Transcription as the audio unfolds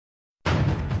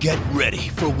Get ready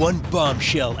for one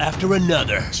bombshell after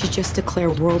another. She just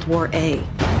declared World War A.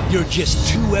 You're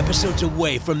just 2 episodes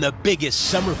away from the biggest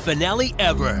summer finale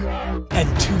ever.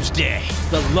 And Tuesday,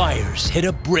 the liars hit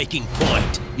a breaking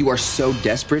point. You are so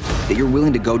desperate that you're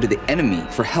willing to go to the enemy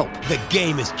for help. The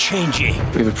game is changing.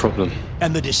 We have a problem.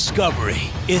 And the discovery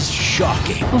is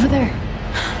shocking. Over there.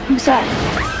 Who's that?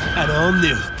 An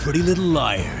all-new Pretty Little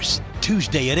Liars.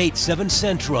 Tuesday at 8/7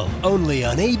 Central, only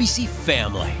on ABC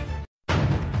Family.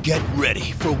 Get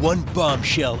ready for one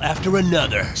bombshell after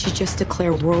another. She just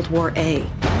declared World War A.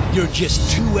 You're just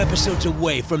 2 episodes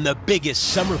away from the biggest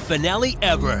summer finale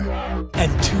ever.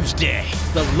 And Tuesday,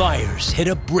 the liars hit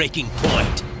a breaking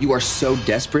point. You are so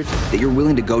desperate that you're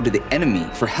willing to go to the enemy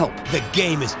for help. The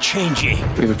game is changing.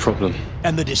 We have a problem.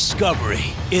 And the discovery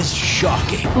is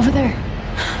shocking. Over there.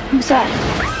 Who's that?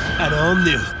 An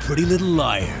all-new Pretty Little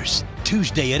Liars.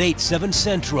 Tuesday at 8/7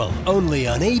 Central, only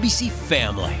on ABC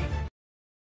Family.